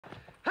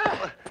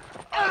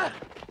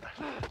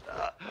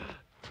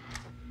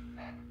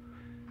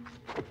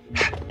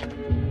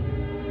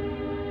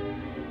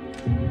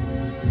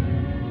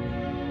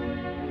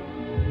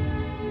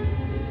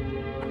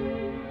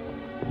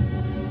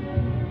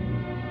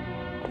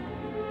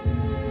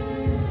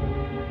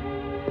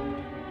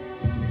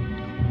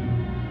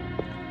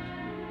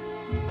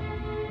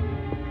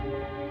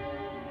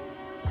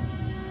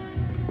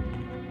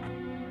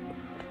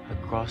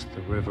cross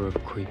the river of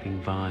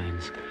creeping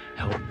vines.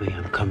 Help me,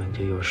 I'm coming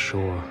to your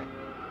shore.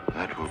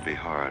 That will be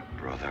hard,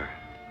 brother.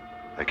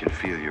 I can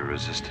feel your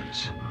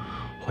resistance.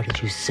 What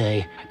did you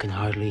say? I can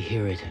hardly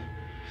hear it.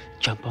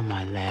 Jump on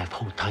my lap,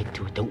 hold tight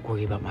to it. Don't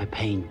worry about my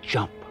pain,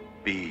 jump.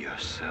 Be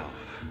yourself.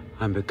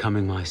 I'm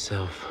becoming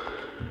myself.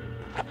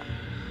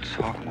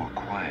 Talk more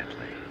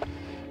quietly.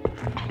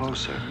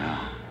 Closer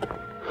now.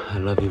 I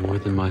love you more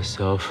than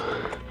myself.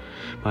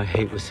 My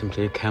hate was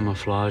simply a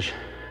camouflage.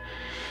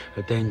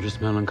 A dangerous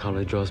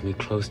melancholy draws me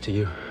close to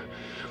you,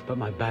 but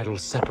my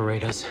battles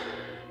separate us.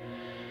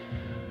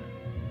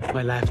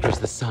 My laughter is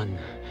the sun.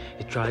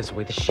 It drives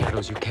away the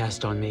shadows you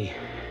cast on me.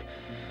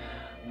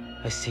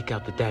 I seek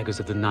out the daggers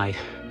of the night.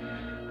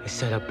 I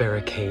set up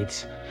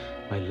barricades.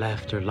 My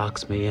laughter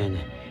locks me in.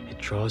 It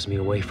draws me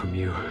away from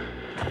you.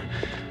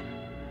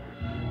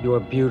 You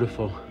are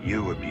beautiful.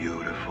 You are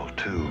beautiful,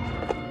 too.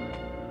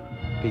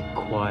 Be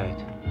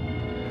quiet.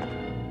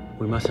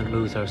 We mustn't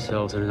lose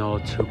ourselves in an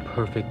all too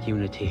perfect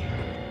unity.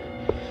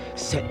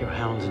 Set your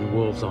hounds and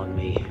wolves on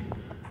me.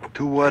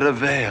 To what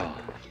avail?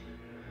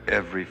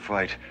 Every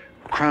fight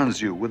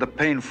crowns you with a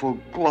painful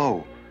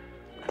glow.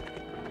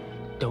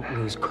 Don't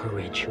lose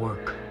courage.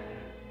 Work.